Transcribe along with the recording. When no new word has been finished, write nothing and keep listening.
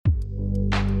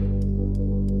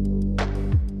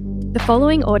The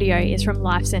following audio is from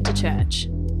Life Centre Church.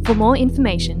 For more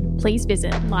information, please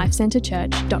visit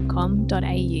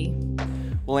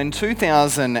lifecentrechurch.com.au. Well, in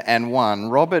 2001,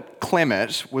 Robert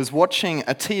Clement was watching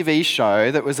a TV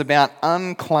show that was about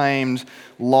unclaimed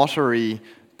lottery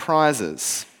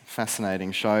prizes.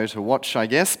 Fascinating show to watch, I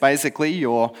guess. Basically,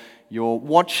 you're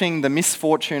watching the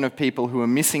misfortune of people who are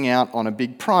missing out on a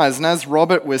big prize. And as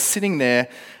Robert was sitting there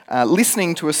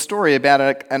listening to a story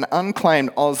about an unclaimed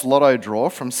Oz Lotto draw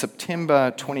from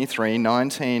September 23,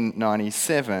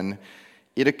 1997,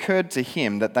 it occurred to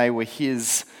him that they were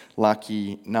his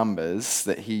lucky numbers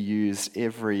that he used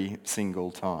every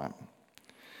single time.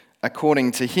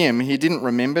 According to him, he didn't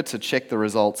remember to check the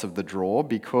results of the draw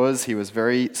because he was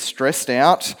very stressed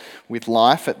out with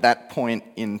life at that point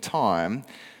in time.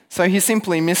 So he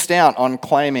simply missed out on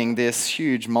claiming this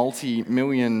huge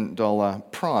multi-million-dollar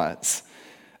prize.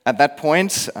 At that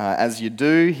point, as you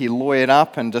do, he lawyered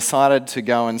up and decided to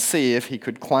go and see if he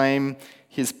could claim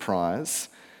his prize.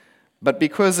 But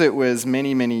because it was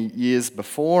many, many years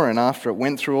before and after it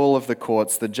went through all of the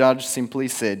courts, the judge simply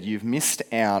said, "You've missed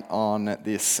out on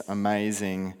this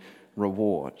amazing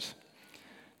reward."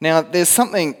 Now, there's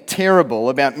something terrible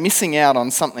about missing out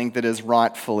on something that is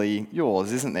rightfully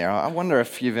yours, isn't there? I wonder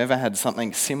if you've ever had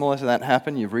something similar to that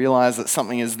happen. You've realised that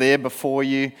something is there before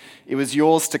you. It was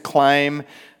yours to claim,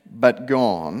 but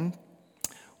gone.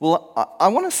 Well, I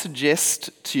want to suggest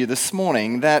to you this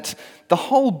morning that the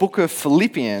whole book of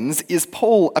Philippians is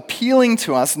Paul appealing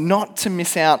to us not to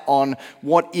miss out on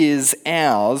what is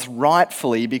ours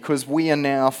rightfully because we are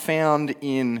now found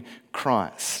in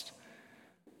Christ.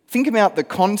 Think about the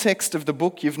context of the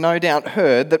book. You've no doubt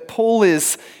heard that Paul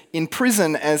is in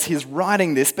prison as he's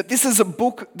writing this, but this is a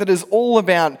book that is all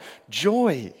about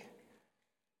joy.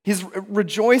 He's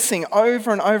rejoicing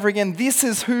over and over again. This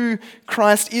is who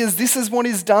Christ is. This is what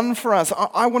he's done for us.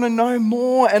 I want to know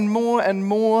more and more and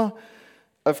more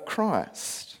of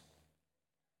Christ.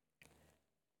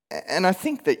 And I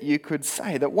think that you could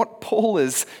say that what Paul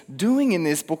is doing in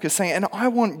this book is saying, and I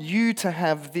want you to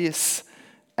have this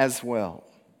as well.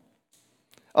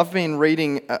 I've been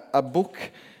reading a book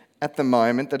at the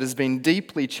moment that has been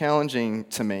deeply challenging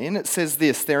to me, and it says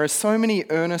this: there are so many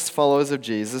earnest followers of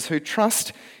Jesus who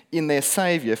trust in their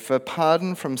Saviour for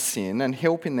pardon from sin and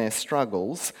help in their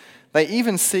struggles. They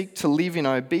even seek to live in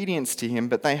obedience to Him,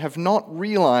 but they have not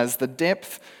realised the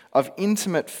depth of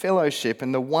intimate fellowship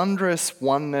and the wondrous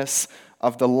oneness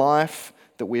of the life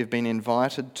that we have been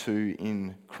invited to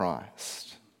in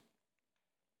Christ.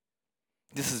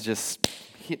 This has just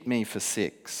hit me for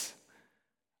six.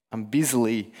 I'm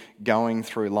busily going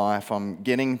through life. I'm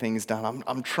getting things done.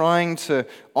 I'm trying to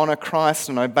honour Christ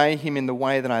and obey Him in the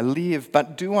way that I live.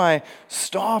 But do I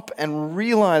stop and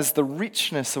realise the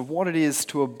richness of what it is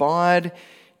to abide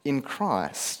in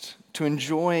Christ, to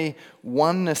enjoy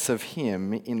oneness of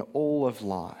Him in all of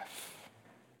life?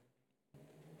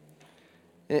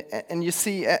 And you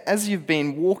see, as you've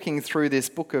been walking through this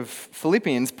book of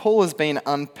Philippians, Paul has been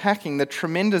unpacking the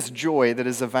tremendous joy that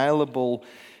is available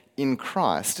in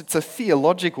Christ. It's a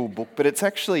theological book, but it's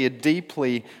actually a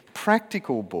deeply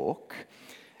practical book.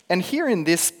 And here in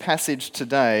this passage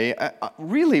today,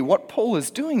 really what Paul is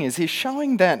doing is he's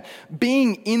showing that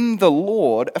being in the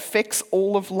Lord affects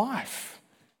all of life,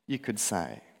 you could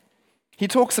say. He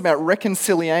talks about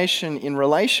reconciliation in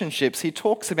relationships. He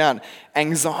talks about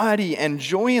anxiety and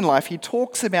joy in life. He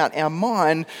talks about our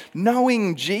mind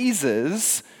knowing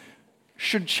Jesus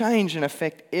should change and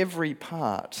affect every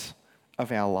part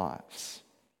of our lives.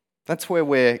 That's where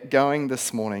we're going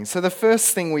this morning. So the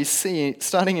first thing we see,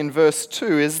 starting in verse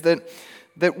 2, is that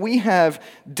we have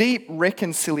deep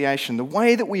reconciliation. The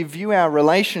way that we view our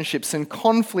relationships and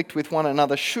conflict with one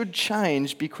another should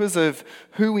change because of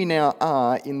who we now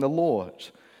are in the Lord.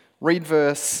 Read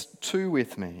verse 2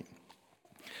 with me.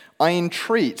 I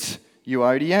entreat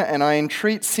Euodia and I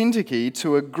entreat Syntyche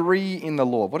to agree in the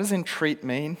Lord. What does entreat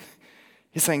mean?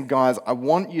 He's saying, guys, I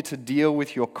want you to deal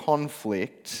with your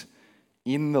conflict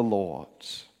in the Lord.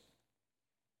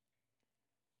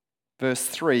 Verse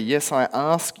 3, yes, I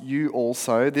ask you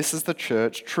also, this is the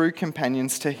church, true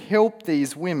companions, to help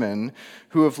these women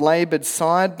who have laboured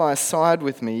side by side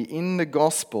with me in the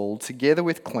gospel, together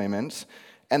with Clement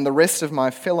and the rest of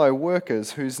my fellow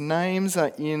workers whose names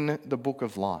are in the book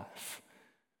of life.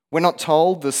 We're not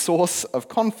told the source of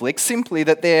conflict, simply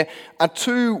that there are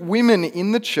two women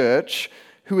in the church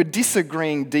who are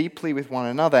disagreeing deeply with one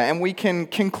another. And we can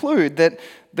conclude that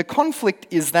the conflict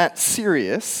is that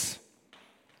serious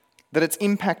that it's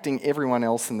impacting everyone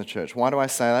else in the church. Why do I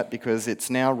say that? Because it's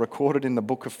now recorded in the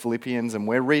book of Philippians and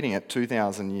we're reading it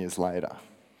 2,000 years later.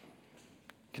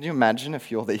 Can you imagine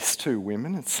if you're these two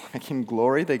women? It's like in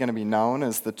glory, they're going to be known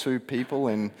as the two people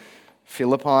in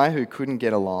Philippi who couldn't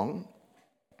get along.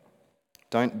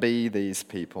 Don't be these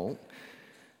people.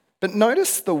 But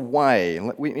notice the way,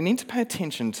 we need to pay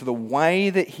attention to the way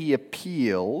that he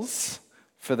appeals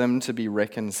for them to be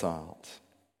reconciled.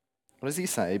 What does he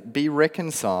say? Be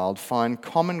reconciled, find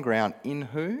common ground in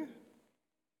who?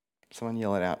 Someone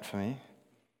yell it out for me.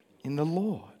 In the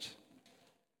Lord.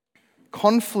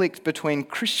 Conflict between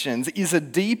Christians is a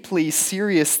deeply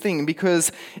serious thing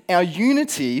because our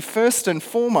unity, first and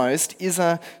foremost, is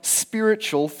a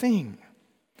spiritual thing.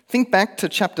 Think back to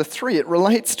chapter 3. It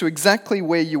relates to exactly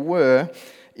where you were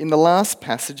in the last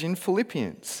passage in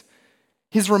Philippians.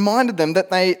 He's reminded them that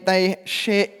they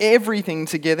share everything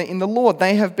together in the Lord.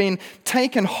 They have been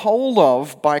taken hold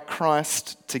of by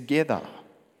Christ together.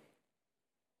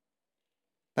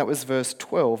 That was verse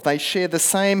 12. They share the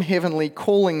same heavenly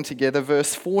calling together,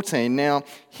 verse 14. Now,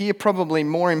 here probably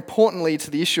more importantly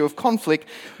to the issue of conflict,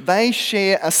 they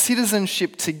share a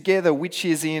citizenship together which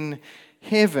is in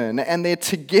heaven, and they're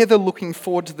together looking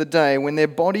forward to the day when their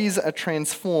bodies are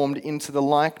transformed into the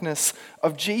likeness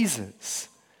of Jesus.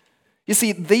 You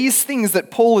see, these things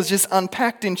that Paul has just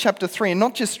unpacked in chapter 3 are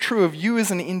not just true of you as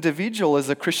an individual, as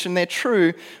a Christian, they're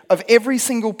true of every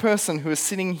single person who is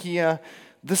sitting here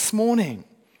this morning.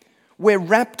 We're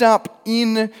wrapped up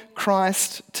in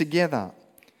Christ together.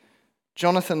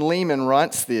 Jonathan Leeman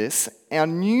writes this: our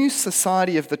new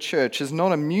society of the church is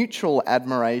not a mutual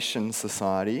admiration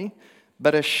society,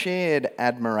 but a shared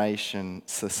admiration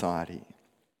society.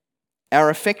 Our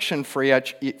affection for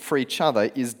each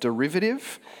other is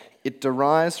derivative. It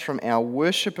derives from our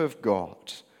worship of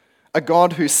God, a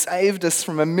God who saved us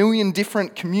from a million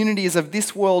different communities of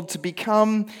this world to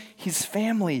become his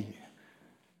family.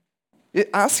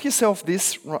 Ask yourself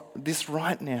this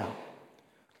right now.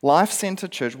 Life Centre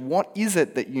Church, what is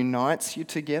it that unites you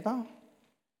together?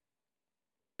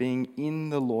 Being in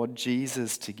the Lord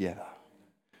Jesus together.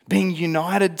 Being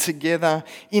united together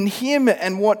in him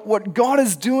and what God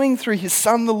is doing through his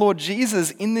Son, the Lord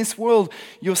Jesus, in this world.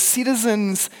 You're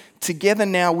citizens together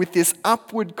now with this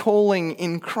upward calling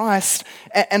in Christ.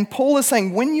 And Paul is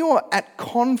saying, when you're at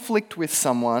conflict with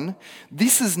someone,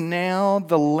 this is now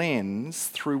the lens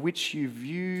through which you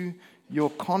view your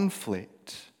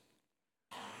conflict.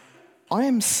 I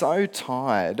am so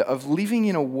tired of living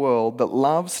in a world that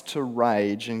loves to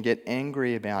rage and get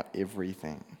angry about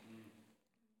everything.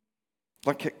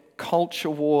 Like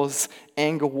culture wars,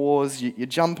 anger wars, you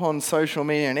jump on social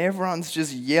media and everyone's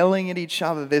just yelling at each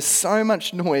other. There's so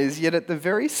much noise, yet at the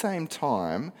very same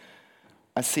time,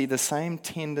 I see the same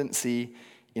tendency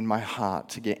in my heart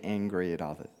to get angry at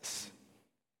others.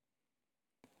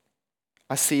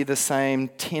 I see the same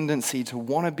tendency to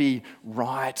want to be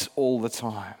right all the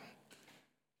time.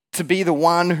 To be the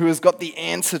one who has got the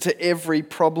answer to every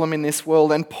problem in this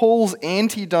world. And Paul's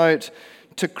antidote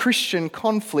to Christian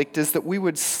conflict is that we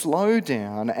would slow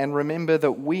down and remember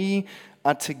that we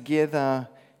are together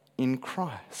in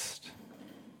Christ.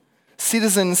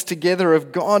 Citizens together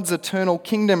of God's eternal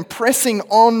kingdom, pressing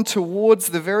on towards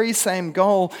the very same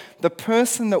goal. The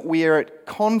person that we are at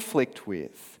conflict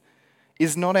with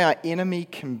is not our enemy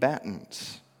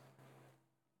combatant,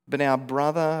 but our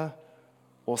brother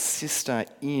or sister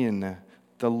in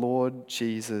the Lord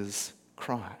Jesus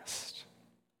Christ.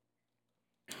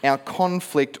 Our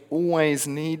conflict always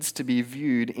needs to be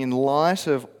viewed in light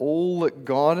of all that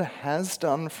God has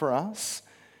done for us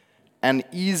and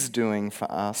is doing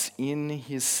for us in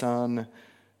his Son,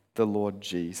 the Lord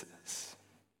Jesus.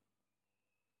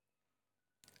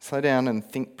 Slow down and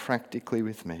think practically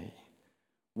with me.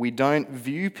 We don't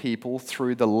view people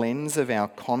through the lens of our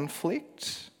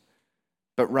conflict,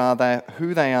 but rather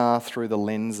who they are through the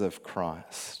lens of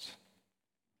Christ.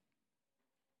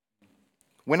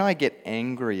 When I get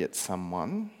angry at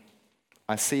someone,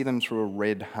 I see them through a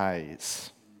red haze.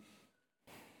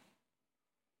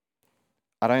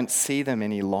 I don't see them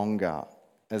any longer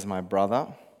as my brother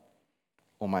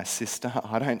or my sister.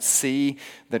 I don't see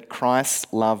that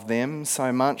Christ loved them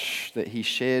so much that he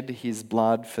shed his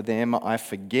blood for them. I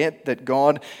forget that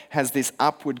God has this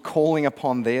upward calling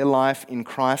upon their life in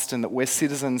Christ and that we're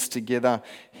citizens together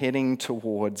heading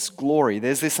towards glory.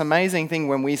 There's this amazing thing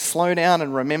when we slow down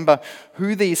and remember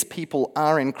who these people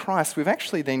are in Christ. We've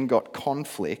actually then got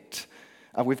context,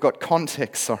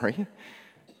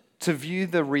 to view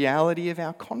the reality of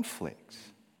our conflict.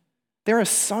 There are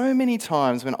so many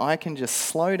times when I can just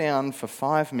slow down for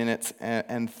 5 minutes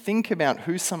and think about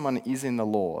who someone is in the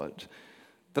Lord,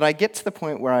 that I get to the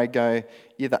point where I go,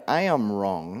 either A, I'm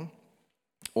wrong,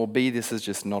 or B, this is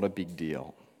just not a big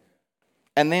deal.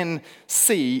 And then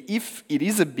C, if it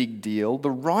is a big deal, the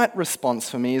right response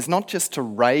for me is not just to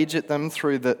rage at them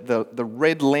through the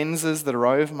red lenses that are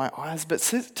over my eyes, but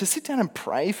to sit down and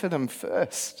pray for them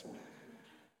first.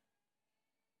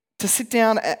 To sit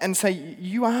down and say,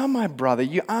 you are my brother,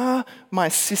 you are my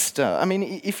sister. I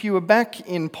mean, if you were back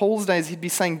in Paul's days, he'd be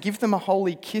saying, give them a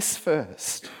holy kiss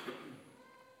first.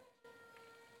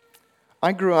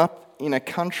 I grew up in a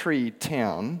country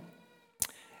town,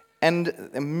 and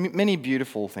many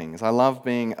beautiful things. I love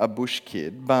being a bush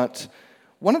kid, but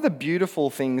one of the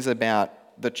beautiful things about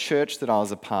the church that I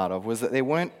was a part of was that there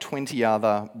weren't 20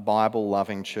 other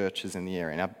Bible-loving churches in the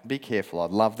area. Now, be careful, I'd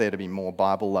love there to be more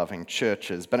Bible-loving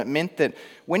churches, but it meant that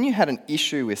when you had an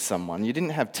issue with someone, you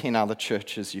didn't have 10 other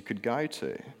churches you could go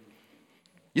to.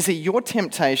 You see, your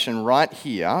temptation right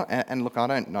here, and look, I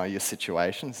don't know your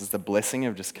situation, this is the blessing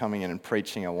of just coming in and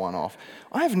preaching a one-off.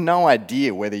 I have no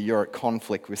idea whether you're at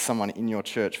conflict with someone in your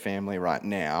church family right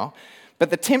now,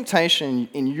 but the temptation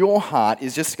in your heart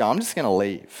is just to go, I'm just going to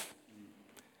leave.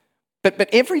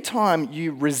 But every time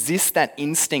you resist that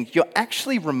instinct, you're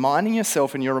actually reminding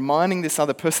yourself and you're reminding this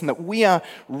other person that we are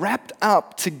wrapped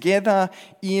up together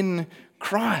in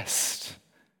Christ.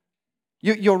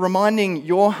 You're reminding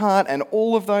your heart and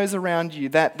all of those around you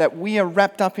that we are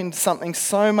wrapped up into something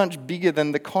so much bigger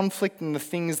than the conflict and the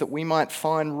things that we might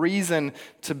find reason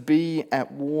to be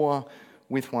at war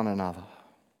with one another.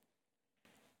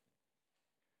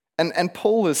 And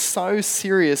Paul is so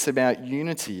serious about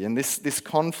unity and this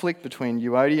conflict between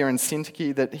Euodia and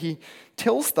Syntyche that he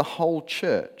tells the whole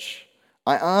church,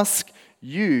 I ask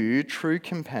you, true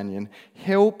companion,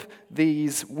 help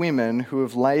these women who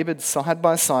have laboured side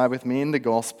by side with me in the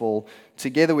gospel,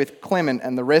 together with Clement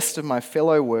and the rest of my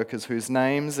fellow workers whose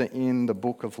names are in the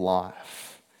book of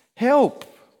life. Help!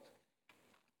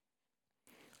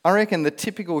 I reckon the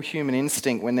typical human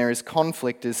instinct when there is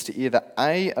conflict is to either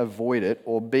A, avoid it,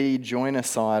 or B, join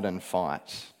aside and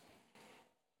fight.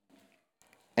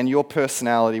 And your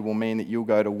personality will mean that you'll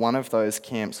go to one of those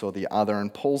camps or the other.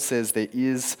 And Paul says there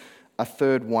is a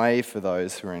third way for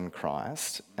those who are in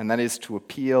Christ, and that is to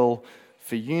appeal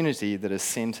for unity that is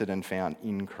centered and found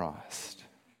in Christ.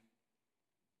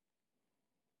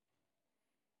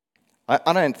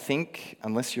 I don't think,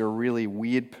 unless you're a really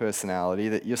weird personality,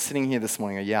 that you're sitting here this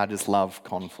morning and I just love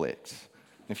conflict.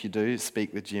 If you do,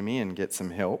 speak with Jimmy and get some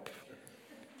help.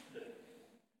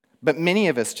 But many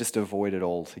of us just avoid it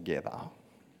altogether.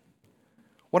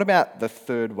 What about the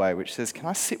third way, which says, can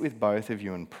I sit with both of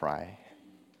you and pray?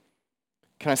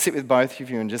 Can I sit with both of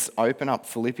you and just open up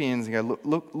Philippians and go,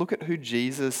 look at who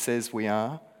Jesus says we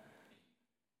are?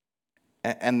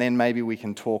 And then maybe we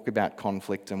can talk about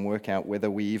conflict and work out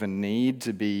whether we even need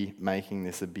to be making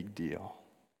this a big deal.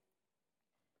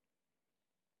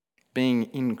 Being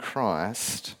in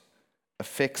Christ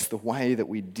affects the way that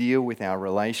we deal with our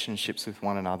relationships with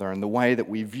one another and the way that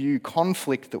we view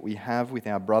conflict that we have with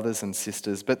our brothers and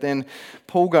sisters. But then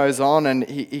Paul goes on and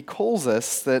he calls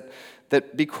us that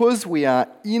because we are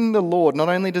in the Lord, not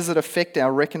only does it affect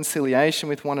our reconciliation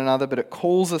with one another, but it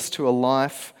calls us to a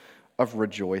life of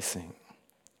rejoicing.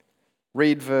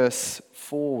 Read verse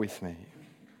 4 with me.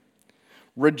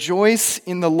 Rejoice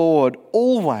in the Lord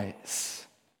always.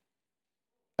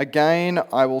 Again,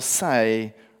 I will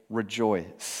say,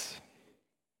 rejoice.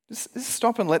 Just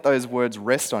stop and let those words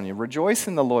rest on you. Rejoice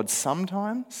in the Lord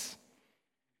sometimes.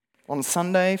 On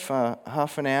Sunday for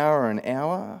half an hour or an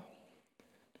hour.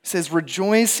 He says,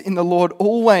 rejoice in the Lord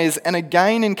always. And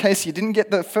again, in case you didn't get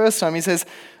the first time, he says,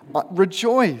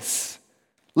 rejoice.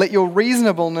 Let your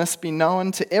reasonableness be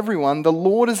known to everyone. The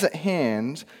Lord is at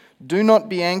hand. Do not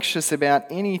be anxious about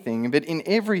anything, but in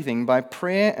everything, by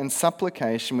prayer and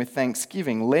supplication with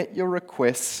thanksgiving, let your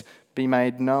requests be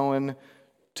made known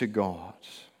to God.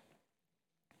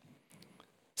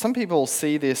 Some people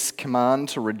see this command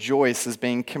to rejoice as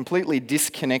being completely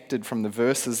disconnected from the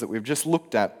verses that we've just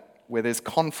looked at where there's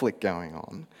conflict going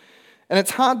on. And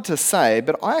it's hard to say,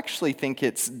 but I actually think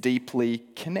it's deeply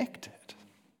connected.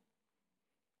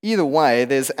 Either way,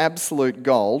 there's absolute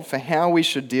gold for how we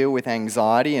should deal with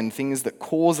anxiety and things that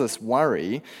cause us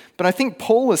worry. But I think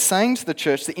Paul is saying to the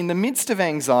church that in the midst of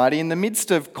anxiety, in the midst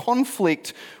of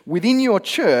conflict within your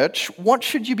church, what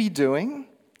should you be doing?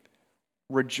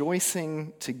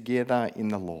 Rejoicing together in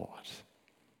the Lord.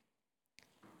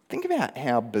 Think about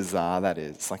how bizarre that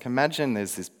is. Like, imagine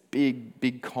there's this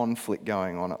big conflict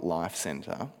going on at Life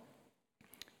Centre.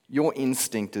 Your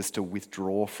instinct is to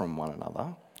withdraw from one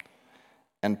another.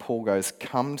 And Paul goes,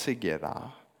 come together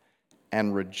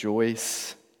and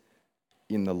rejoice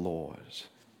in the Lord.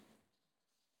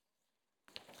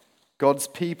 God's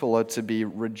people are to be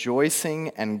rejoicing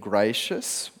and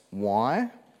gracious. Why?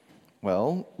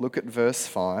 Well, look at verse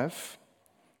 5.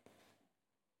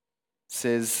 It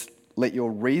says, "Let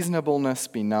your reasonableness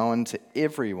be known to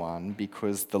everyone,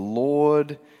 because the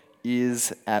Lord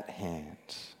is at hand."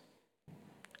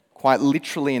 Quite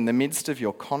literally, in the midst of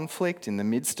your conflict, in the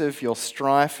midst of your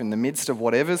strife, in the midst of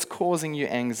whatever's causing you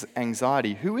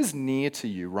anxiety, who is near to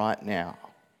you right now?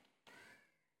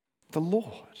 The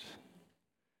Lord.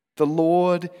 The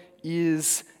Lord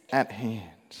is at hand.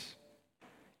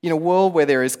 In a world where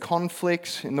there is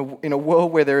conflict, in a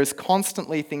world where there is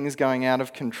constantly things going out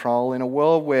of control, in a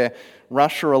world where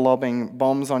Russia are lobbing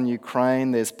bombs on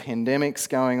Ukraine, there's pandemics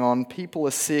going on, people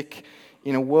are sick,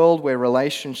 in a world where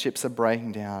relationships are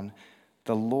breaking down,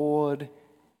 the Lord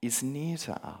is near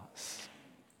to us.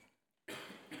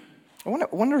 I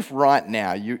wonder if right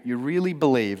now you really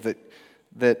believe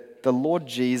that the Lord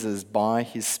Jesus, by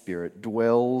his Spirit,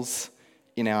 dwells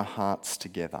in our hearts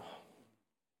together.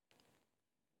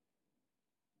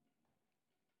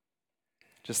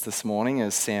 Just this morning,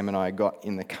 as Sam and I got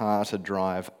in the car to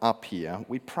drive up here,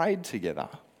 we prayed together.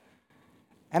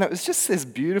 And it was just this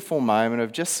beautiful moment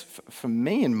of just for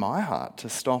me in my heart to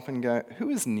stop and go, who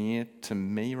is near to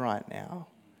me right now?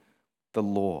 The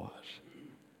Lord.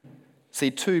 See,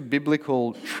 two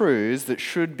biblical truths that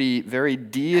should be very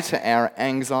dear to our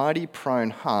anxiety-prone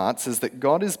hearts is that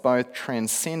God is both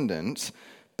transcendent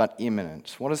but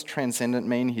immanent. What does transcendent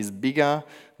mean? He's bigger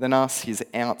than us, he's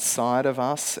outside of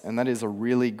us, and that is a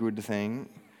really good thing.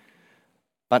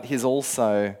 But he's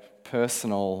also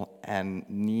personal and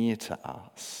near to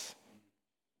us.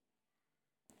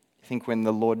 I think when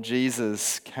the Lord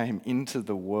Jesus came into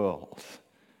the world,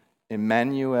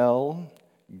 Emmanuel,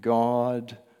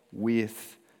 God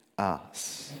with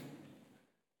us.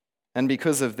 And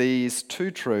because of these two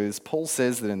truths, Paul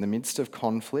says that in the midst of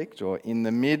conflict or in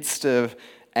the midst of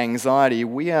anxiety,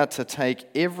 we are to take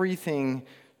everything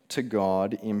to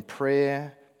God in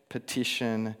prayer,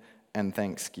 petition, and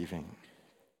thanksgiving.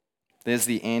 There's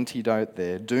the antidote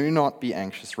there. Do not be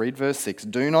anxious. Read verse 6.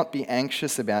 Do not be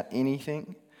anxious about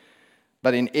anything,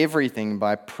 but in everything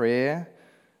by prayer,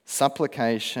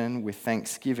 supplication, with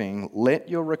thanksgiving, let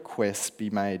your requests be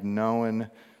made known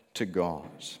to God.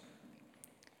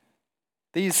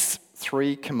 These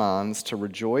three commands to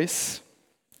rejoice,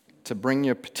 to bring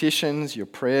your petitions, your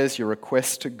prayers, your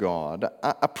requests to God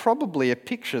are probably a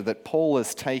picture that Paul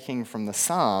is taking from the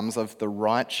Psalms of the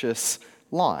righteous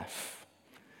life.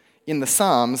 In the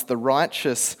Psalms, the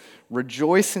righteous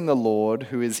rejoice in the Lord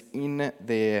who is in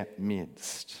their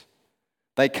midst.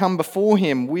 They come before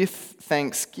him with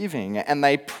thanksgiving and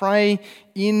they pray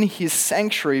in his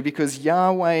sanctuary because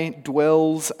Yahweh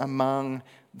dwells among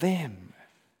them.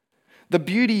 The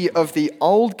beauty of the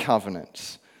old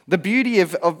covenant, the beauty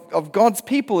of God's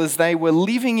people as they were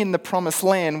living in the promised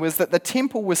land was that the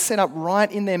temple was set up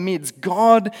right in their midst.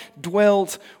 God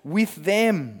dwelt with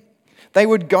them. They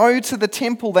would go to the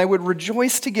temple, they would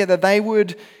rejoice together, they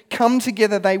would come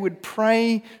together, they would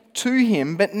pray to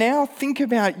him. But now think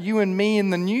about you and me in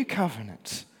the new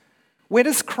covenant. Where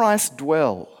does Christ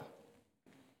dwell?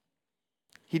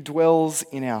 He dwells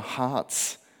in our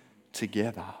hearts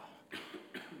together.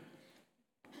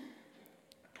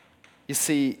 You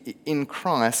see, in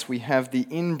Christ we have the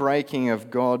inbreaking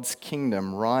of God's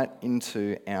kingdom right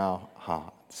into our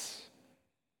hearts.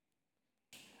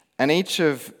 And each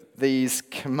of these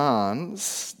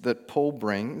commands that Paul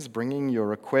brings, bringing your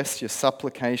requests, your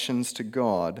supplications to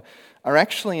God, are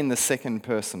actually in the second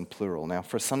person plural. Now,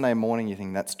 for a Sunday morning, you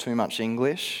think that's too much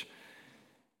English.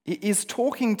 It is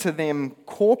talking to them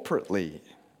corporately.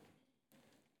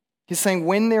 He's saying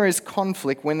when there is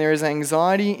conflict, when there is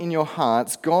anxiety in your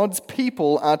hearts, God's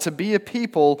people are to be a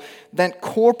people that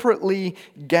corporately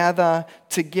gather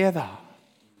together.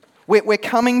 We're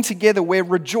coming together, we're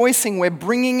rejoicing, we're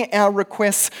bringing our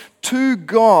requests to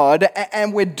God,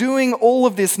 and we're doing all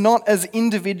of this not as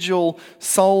individual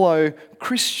solo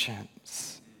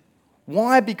Christians.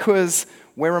 Why? Because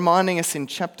we're reminding us in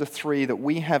chapter 3 that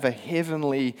we have a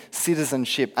heavenly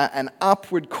citizenship, an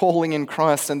upward calling in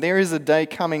Christ, and there is a day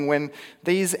coming when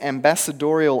these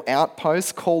ambassadorial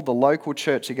outposts called the local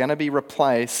church are going to be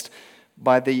replaced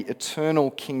by the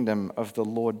eternal kingdom of the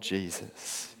Lord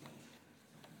Jesus.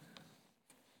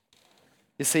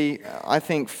 You see, I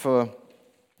think for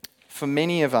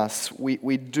many of us,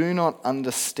 we do not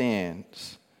understand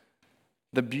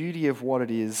the beauty of what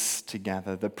it is to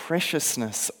gather, the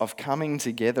preciousness of coming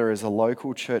together as a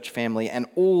local church family and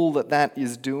all that that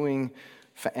is doing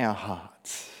for our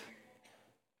hearts.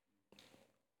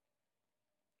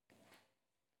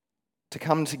 To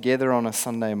come together on a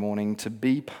Sunday morning, to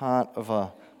be part of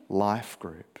a life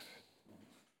group,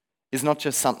 is not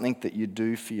just something that you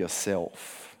do for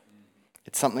yourself.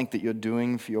 It's something that you're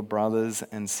doing for your brothers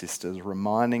and sisters,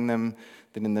 reminding them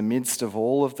that in the midst of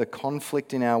all of the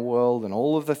conflict in our world and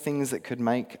all of the things that could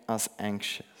make us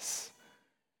anxious,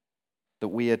 that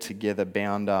we are together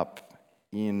bound up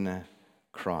in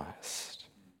Christ.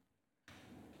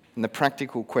 And the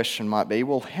practical question might be,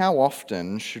 well, how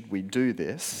often should we do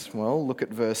this? Well, look at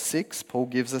verse 6. Paul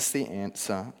gives us the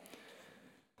answer.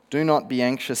 Do not be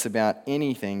anxious about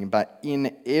anything, but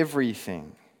in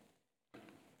everything.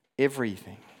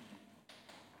 Everything.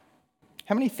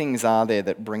 How many things are there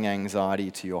that bring anxiety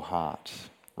to your heart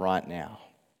right now?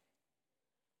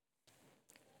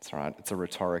 It's all right, it's a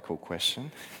rhetorical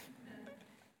question.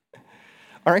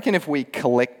 I reckon if we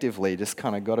collectively just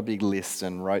kind of got a big list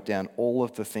and wrote down all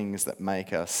of the things that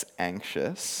make us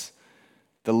anxious,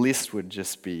 the list would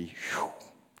just be,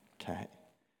 okay.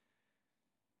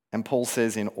 And Paul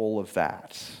says in all of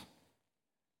that,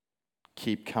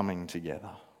 keep coming together.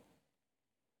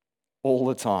 All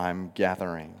the time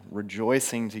gathering,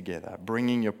 rejoicing together,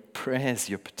 bringing your prayers,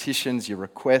 your petitions, your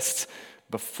requests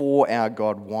before our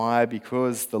God. Why?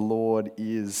 Because the Lord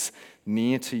is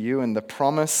near to you, and the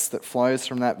promise that flows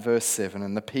from that verse 7,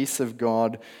 and the peace of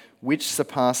God, which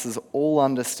surpasses all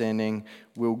understanding,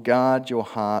 will guard your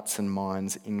hearts and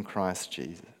minds in Christ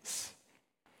Jesus.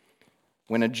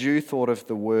 When a Jew thought of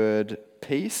the word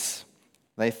peace,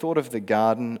 they thought of the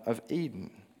Garden of Eden.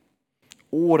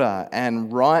 Order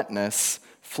and rightness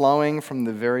flowing from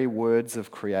the very words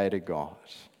of Creator God.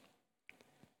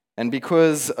 And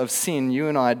because of sin, you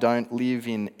and I don't live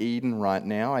in Eden right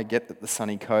now. I get that the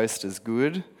sunny coast is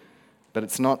good, but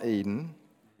it's not Eden.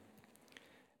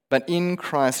 But in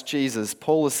Christ Jesus,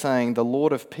 Paul is saying the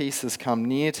Lord of peace has come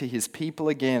near to his people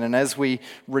again. And as we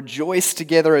rejoice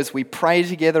together, as we pray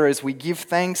together, as we give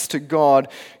thanks to God,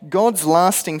 God's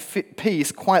lasting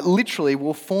peace quite literally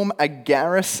will form a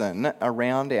garrison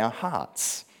around our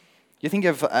hearts. You think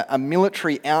of a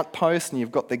military outpost and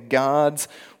you've got the guards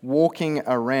walking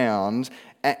around.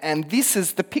 And this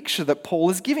is the picture that Paul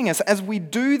is giving us. As we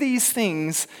do these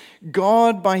things,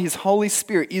 God, by his Holy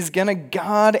Spirit, is going to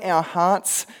guard our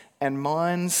hearts and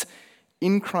minds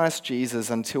in Christ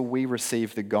Jesus until we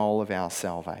receive the goal of our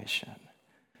salvation.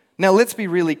 Now, let's be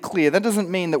really clear. That doesn't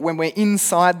mean that when we're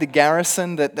inside the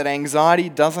garrison that anxiety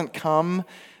doesn't come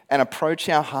and approach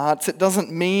our hearts. It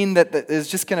doesn't mean that there's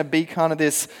just going to be kind of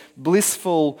this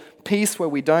blissful peace where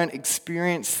we don't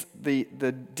experience the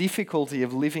difficulty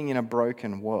of living in a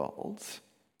broken world.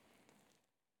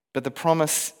 But the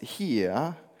promise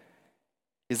here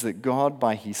is that God,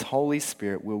 by his Holy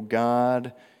Spirit, will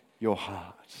guard your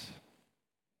heart.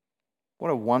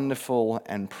 What a wonderful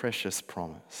and precious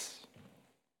promise.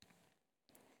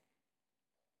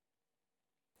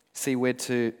 See, we're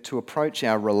to approach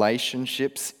our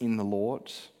relationships in the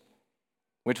Lord.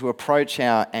 We're to approach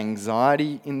our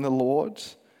anxiety in the Lord.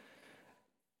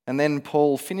 And then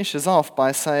Paul finishes off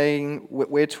by saying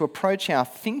we're to approach our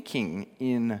thinking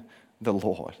in the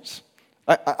Lord.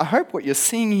 I hope what you're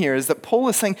seeing here is that Paul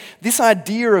is saying this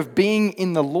idea of being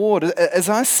in the Lord, as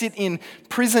I sit in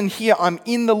prison here, I'm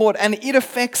in the Lord, and it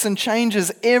affects and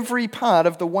changes every part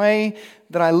of the way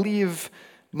that I live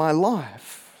my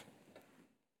life.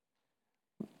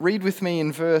 Read with me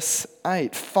in verse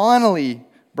 8. Finally,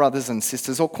 brothers and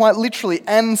sisters, or quite literally,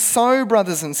 and so,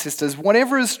 brothers and sisters,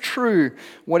 whatever is true,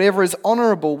 whatever is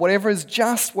honorable, whatever is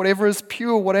just, whatever is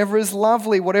pure, whatever is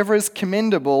lovely, whatever is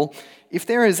commendable, if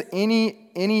there is any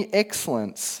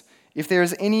excellence, if there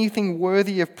is anything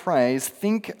worthy of praise,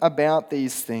 think about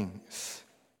these things.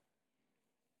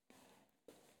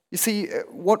 You see,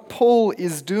 what Paul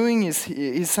is doing is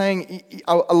he's saying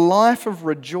a life of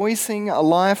rejoicing, a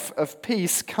life of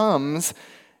peace comes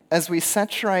as we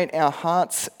saturate our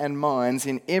hearts and minds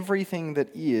in everything that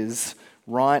is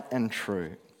right and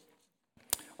true.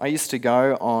 I used to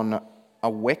go on a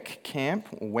WEC camp,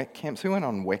 or WEC camps. Who went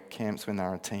on WEC camps when they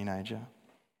were a teenager?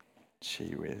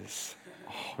 Gee whiz.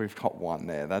 Oh, we've got one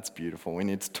there. That's beautiful. We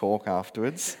need to talk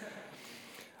afterwards.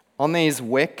 On these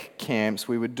WEC camps,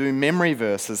 we would do memory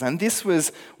verses, and this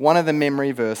was one of the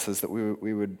memory verses that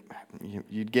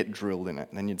you'd get drilled in it,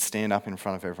 and then you'd stand up in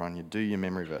front of everyone, you'd do your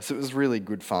memory verse. It was really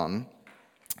good fun.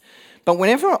 But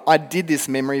whenever I did this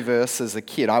memory verse as a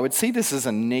kid, I would see this as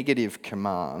a negative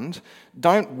command.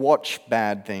 Don't watch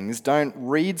bad things. Don't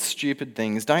read stupid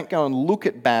things. Don't go and look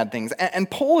at bad things. And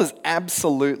Paul is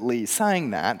absolutely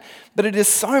saying that, but it is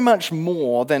so much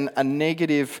more than a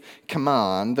negative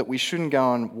command that we shouldn't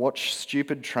go and watch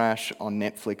stupid trash on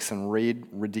Netflix and read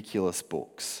ridiculous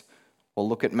books, or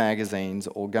look at magazines,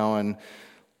 or go and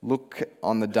look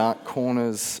on the dark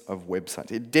corners of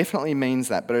websites. It definitely means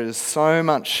that, but it is so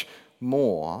much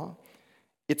more.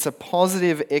 It's a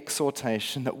positive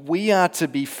exhortation that we are to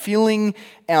be filling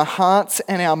our hearts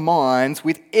and our minds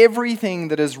with everything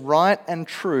that is right and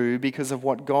true because of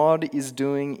what God is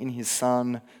doing in his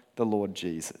Son, the Lord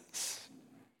Jesus.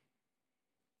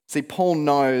 See, Paul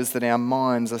knows that our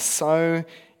minds are so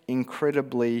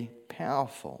incredibly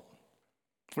powerful.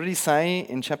 What did he say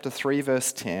in chapter 3,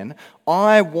 verse 10?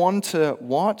 I want to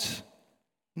what?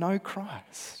 Know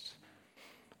Christ.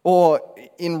 Or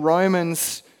in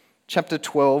Romans chapter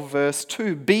 12, verse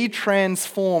 2, be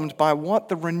transformed by what?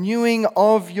 The renewing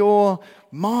of your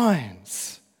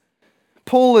minds.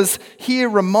 Paul is here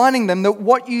reminding them that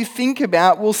what you think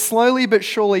about will slowly but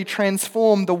surely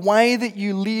transform the way that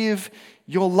you live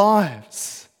your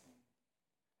lives.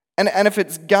 And if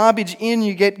it's garbage in,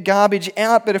 you get garbage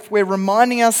out. But if we're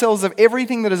reminding ourselves of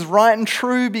everything that is right and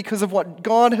true because of what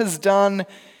God has done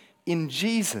in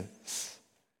Jesus,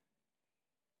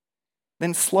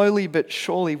 then slowly but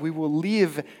surely we will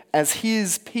live as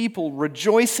his people,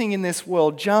 rejoicing in this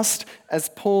world just as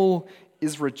Paul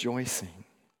is rejoicing.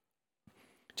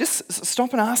 Just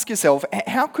stop and ask yourself,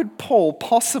 how could Paul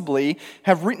possibly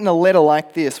have written a letter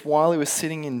like this while he was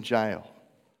sitting in jail?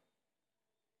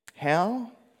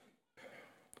 How?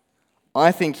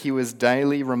 I think he was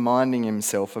daily reminding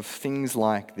himself of things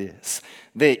like this.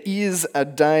 There is a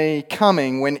day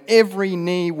coming when every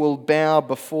knee will bow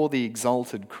before the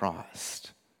exalted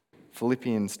Christ.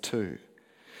 Philippians 2.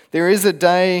 There is a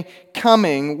day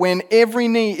coming when every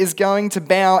knee is going to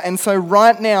bow, and so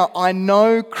right now I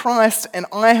know Christ and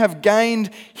I have gained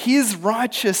his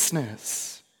righteousness.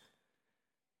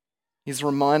 He's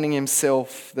reminding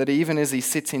himself that even as he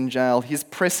sits in jail, he's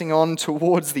pressing on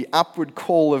towards the upward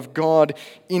call of God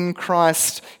in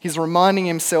Christ. He's reminding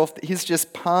himself that he's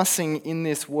just passing in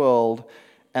this world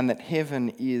and that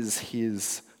heaven is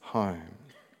his home.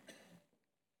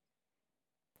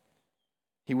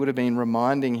 He would have been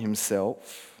reminding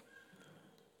himself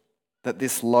that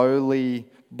this lowly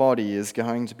body is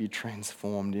going to be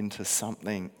transformed into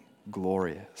something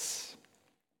glorious.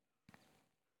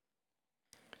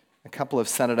 A couple of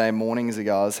Saturday mornings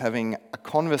ago, I was having a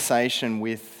conversation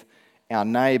with our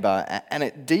neighbour, and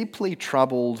it deeply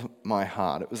troubled my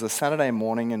heart. It was a Saturday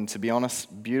morning, and to be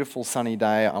honest, beautiful sunny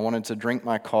day. I wanted to drink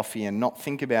my coffee and not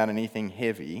think about anything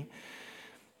heavy.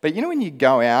 But you know when you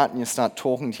go out and you start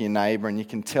talking to your neighbour and you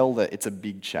can tell that it's a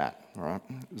big chat, right?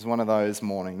 It was one of those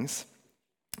mornings.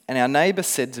 And our neighbour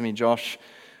said to me, Josh,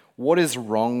 what is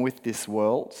wrong with this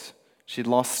world? She'd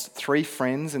lost 3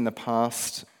 friends in the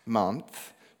past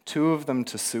month, 2 of them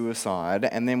to suicide,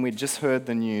 and then we'd just heard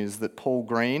the news that Paul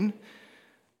Green,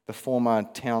 the former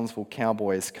Townsville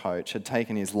Cowboys coach, had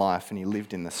taken his life and he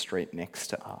lived in the street next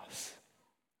to us.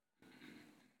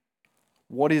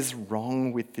 What is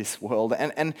wrong with this world?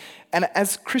 And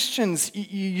as Christians,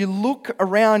 you look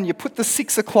around, you put the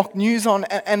 6 o'clock news on,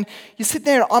 and you sit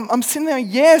there, I'm sitting there,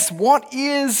 yes, what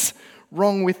is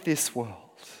wrong with this world?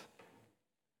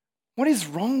 What is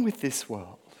wrong with this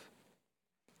world?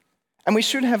 And we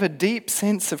should have a deep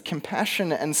sense of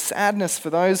compassion and sadness for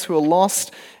those who are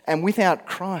lost and without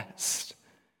Christ.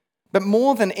 But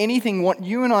more than anything, what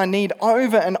you and I need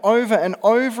over and over and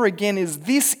over again is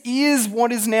this is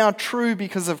what is now true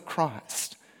because of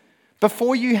Christ.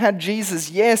 Before you had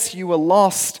Jesus, yes, you were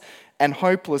lost and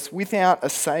hopeless, without a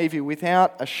Savior,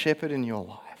 without a shepherd in your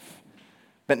life.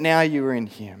 But now you are in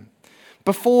Him.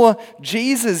 Before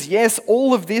Jesus, yes,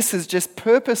 all of this is just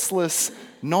purposeless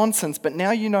nonsense, but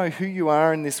now you know who you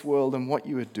are in this world and what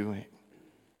you are doing.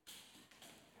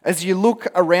 As you look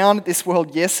around at this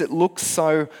world, yes, it looks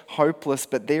so hopeless,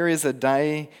 but there is a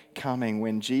day coming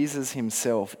when Jesus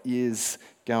himself is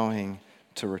going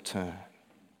to return.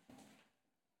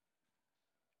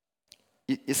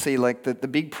 You see, like the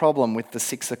big problem with the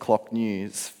 6 o'clock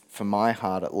news, for my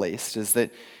heart at least, is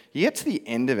that you get to the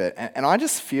end of it, and I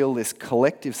just feel this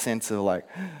collective sense of like,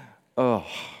 oh.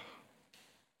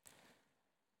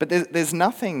 But there's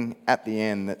nothing at the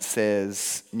end that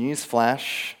says,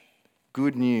 newsflash,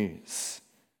 good news,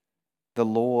 the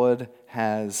Lord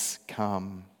has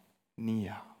come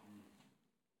near.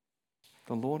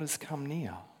 The Lord has come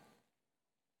near.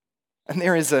 And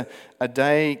there is a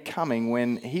day coming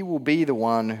when He will be the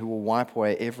one who will wipe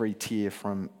away every tear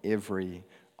from every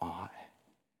eye.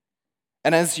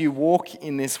 And as you walk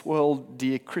in this world,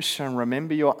 dear Christian,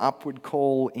 remember your upward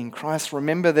call in Christ.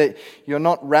 Remember that you're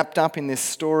not wrapped up in this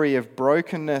story of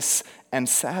brokenness and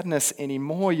sadness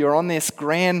anymore. You're on this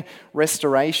grand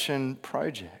restoration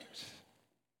project.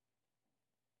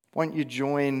 Won't you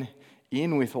join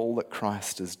in with all that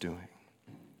Christ is doing?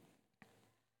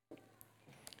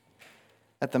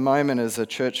 At the moment, as a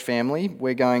church family,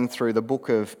 we're going through the book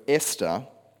of Esther.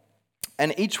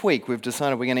 And each week we've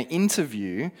decided we're going to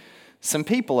interview some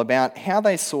people about how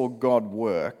they saw God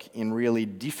work in really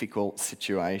difficult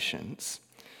situations.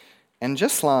 And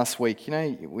just last week,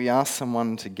 we asked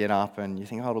someone to get up and you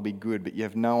think, it'll be good, but you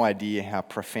have no idea how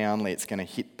profoundly it's going to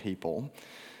hit people.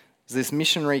 There's this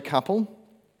missionary couple.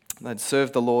 They'd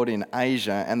served the Lord in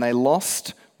Asia and they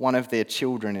lost one of their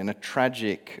children in a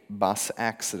tragic bus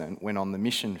accident when on the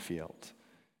mission field.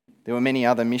 There were many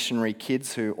other missionary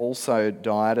kids who also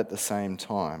died at the same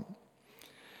time.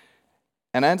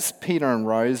 And as Peter and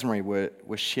Rosemary were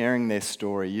sharing their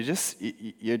story,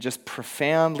 you're just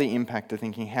profoundly impacted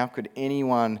thinking, how could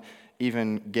anyone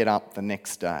even get up the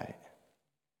next day?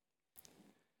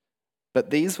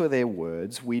 But these were their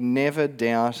words. We never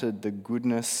doubted the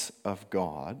goodness of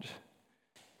God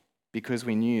because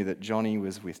we knew that Johnny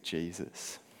was with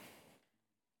Jesus.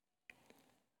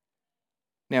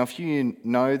 Now, if you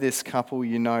know this couple,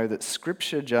 you know that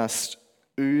Scripture just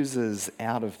oozes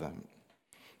out of them.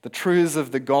 The truths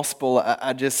of the gospel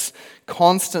are just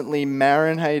constantly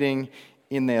marinating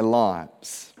in their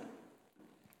lives.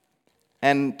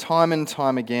 And time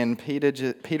again, Peter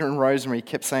and Rosemary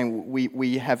kept saying,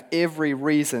 we have every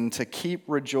reason to keep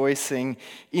rejoicing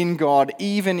in God,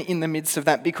 even in the midst of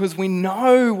that, because we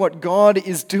know what God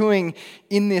is doing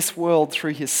in this world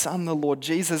through his Son, the Lord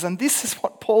Jesus. And this is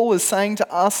what Paul is saying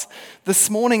to us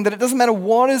this morning, that it doesn't matter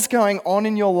what is going on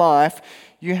in your life,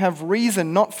 you have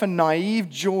reason not for naive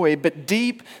joy, but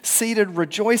deep-seated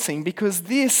rejoicing, because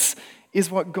this is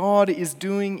what God is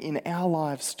doing in our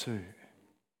lives too.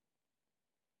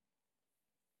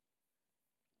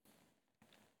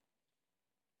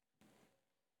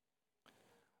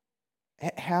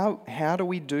 How do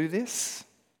we do this?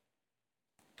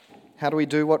 How do we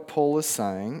do what Paul is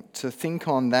saying? To think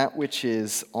on that which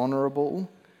is honourable,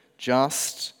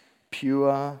 just,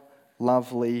 pure,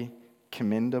 lovely,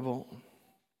 commendable.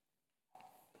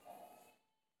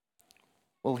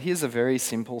 Well, here's a very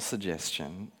simple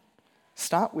suggestion.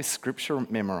 Start with scripture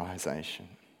memorization.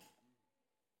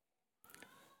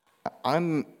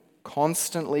 I'm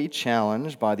constantly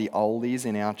challenged by the oldies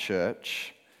in our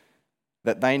church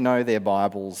that they know their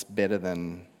Bibles better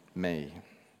than me.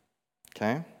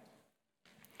 Okay?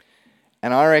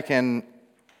 And I reckon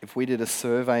if we did a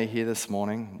survey here this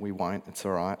morning, we won't, it's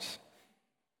all right.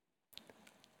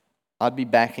 I'd be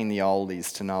backing the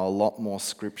oldies to know a lot more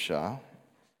scripture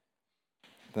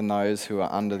than those who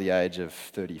are under the age of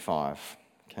 35,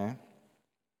 okay?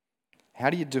 How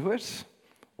do you do it?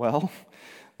 Well,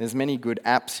 there's many good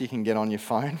apps you can get on your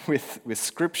phone with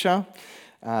scripture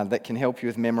that can help you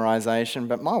with memorization,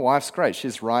 but my wife's great. She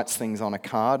just writes things on a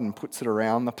card and puts it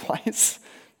around the place.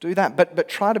 Do that, but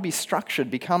try to be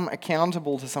structured, become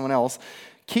accountable to someone else.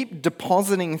 Keep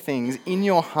depositing things in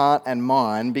your heart and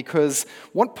mind, because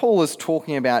what Paul is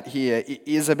talking about here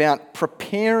is about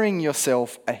preparing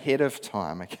yourself ahead of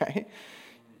time, okay?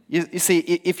 You see,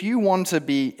 if you want to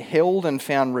be held and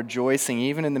found rejoicing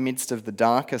even in the midst of the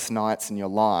darkest nights in your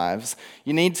lives,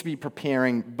 you need to be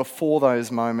preparing before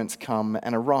those moments come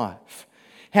and arrive.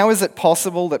 How is it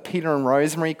possible that Peter and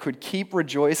Rosemary could keep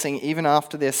rejoicing even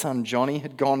after their son Johnny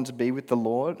had gone to be with the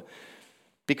Lord?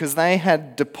 Because they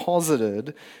had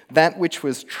deposited that which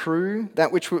was true,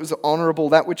 that which was honourable,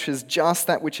 that which is just,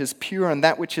 that which is pure, and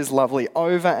that which is lovely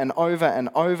over and over and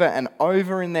over and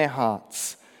over in their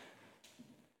hearts,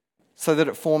 so that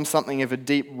it formed something of a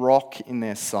deep rock in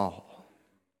their soul.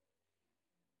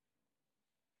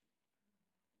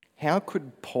 How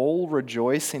could Paul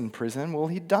rejoice in prison? Well,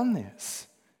 he'd done this.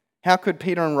 How could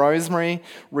Peter and Rosemary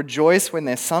rejoice when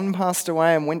their son passed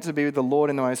away and went to be with the Lord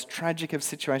in the most tragic of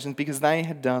situations? Because they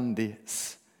had done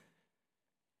this.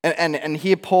 And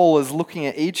here Paul is looking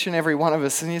at each and every one of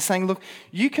us and he's saying, look,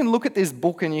 you can look at this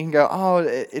book and you can go, oh,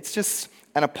 it's just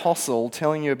an apostle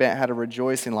telling you about how to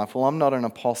rejoice in life. Well, I'm not an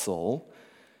apostle.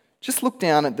 Just look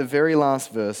down at the very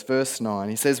last verse, verse 9.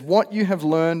 He says, what you have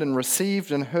learned and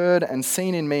received and heard and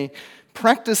seen in me,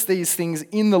 practice these things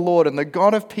in the Lord, and the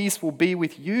God of peace will be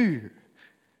with you.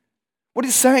 What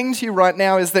he's saying to you right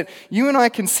now is that you and I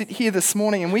can sit here this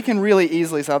morning and we can really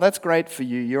easily say, oh, that's great for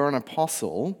you, you're an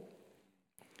apostle,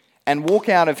 and walk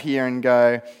out of here and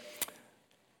go,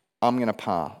 I'm going to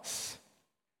pass.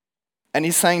 And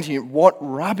he's saying to you, what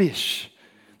rubbish.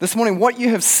 This morning, what you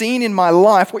have seen in my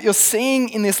life, what you're seeing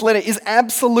in this letter is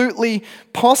absolutely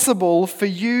possible for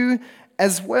you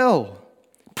as well.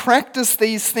 Practice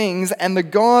these things and the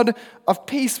God of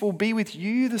peace will be with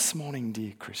you this morning,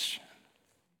 dear Christian.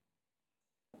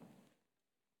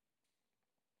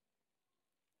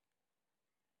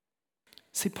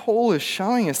 See, Paul is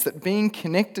showing us that being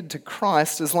connected to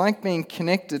Christ is like being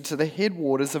connected to the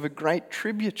headwaters of a great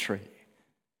tributary.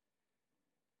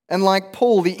 And like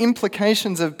Paul, the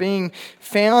implications of being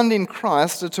found in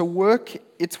Christ are to work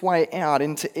its way out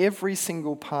into every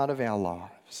single part of our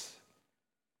lives.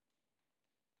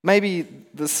 Maybe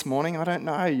this morning, I don't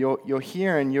know, you're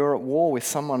here and you're at war with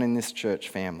someone in this church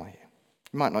family.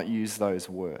 You might not use those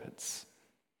words.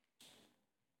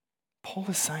 Paul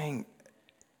is saying,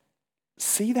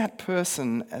 see that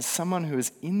person as someone who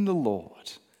is in the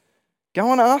Lord.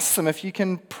 Go and ask them if you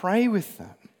can pray with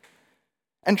them.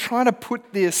 And try to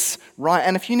put this right.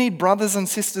 And if you need brothers and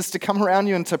sisters to come around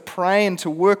you and to pray and to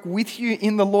work with you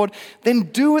in the Lord, then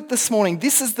do it this morning.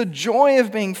 This is the joy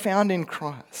of being found in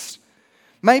Christ.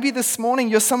 Maybe this morning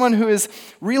you're someone who is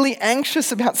really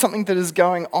anxious about something that is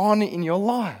going on in your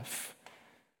life.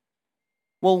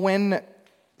 Well, when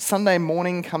Sunday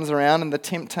morning comes around and the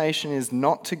temptation is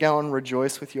not to go and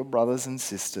rejoice with your brothers and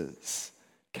sisters,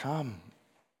 come.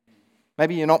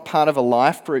 Maybe you're not part of a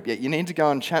life group yet. You need to go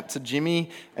and chat to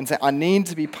Jimmy and say, I need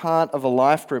to be part of a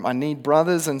life group. I need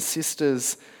brothers and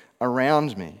sisters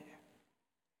around me.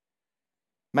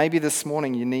 Maybe this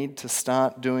morning you need to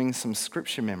start doing some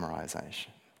scripture memorization,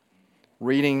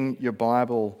 reading your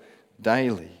Bible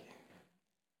daily.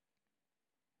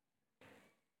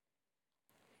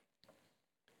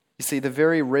 You see, the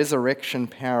very resurrection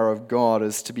power of God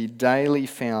is to be daily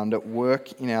found at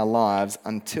work in our lives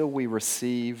until we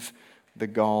receive the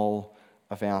goal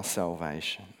of our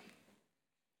salvation.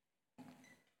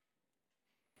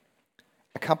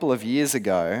 A couple of years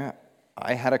ago,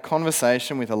 I had a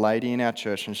conversation with a lady in our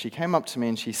church, and she came up to me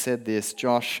and she said this,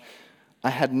 Josh, I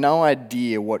had no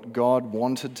idea what God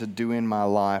wanted to do in my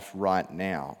life right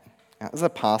now. Now, as a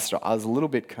pastor, I was a little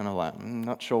bit kind of like,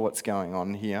 not sure what's going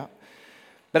on here.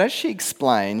 But as she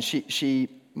explained, she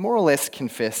more or less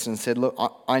confessed and said, look,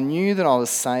 I knew that I was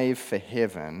saved for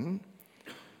heaven,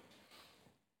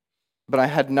 but I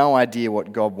had no idea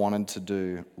what God wanted to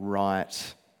do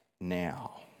right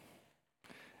now.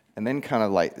 And then kind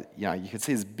of like, you could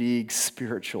see this big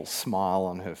spiritual smile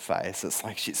on her face. It's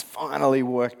like she's finally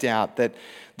worked out that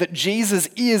Jesus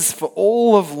is for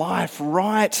all of life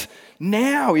right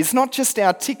now. He's not just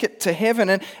our ticket to heaven.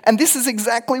 And this is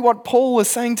exactly what Paul is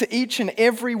saying to each and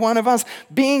every one of us.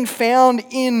 Being found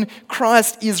in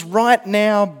Christ is right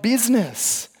now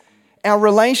business. Our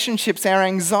relationships, our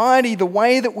anxiety, the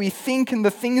way that we think and the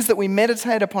things that we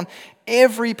meditate upon,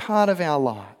 every part of our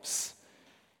lives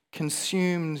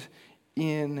consumed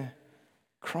in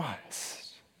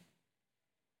Christ.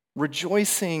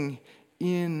 Rejoicing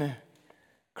in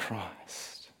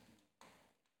Christ.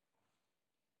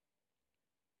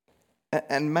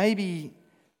 And maybe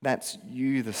that's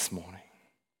you this morning.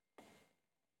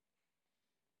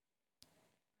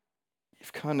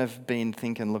 You've kind of been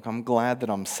thinking, look, I'm glad that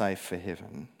I'm safe for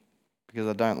heaven because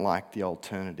I don't like the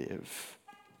alternative.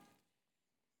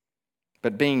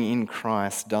 But being in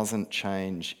Christ doesn't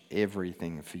change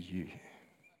everything for you.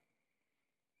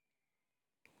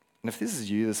 And if this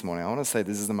is you this morning, I want to say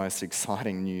this is the most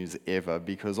exciting news ever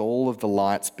because all of the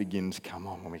lights begin to come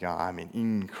on when we go, I'm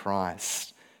in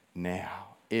Christ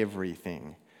now.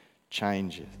 Everything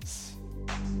changes.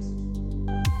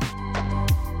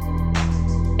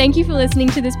 Thank you for listening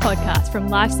to this podcast from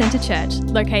Life Centre Church,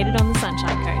 located on the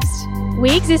Sunshine Coast.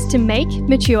 We exist to make,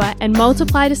 mature, and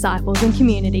multiply disciples and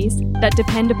communities that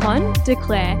depend upon,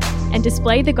 declare, and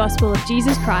display the gospel of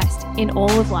Jesus Christ in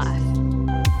all of life.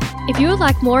 If you would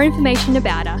like more information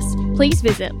about us, please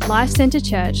visit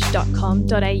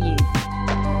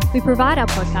lifecentrechurch.com.au. We provide our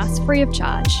podcasts free of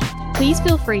charge. Please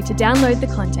feel free to download the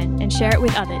content and share it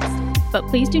with others. But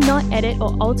please do not edit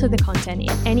or alter the content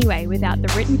in any way without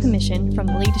the written permission from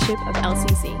the leadership of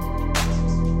LCC.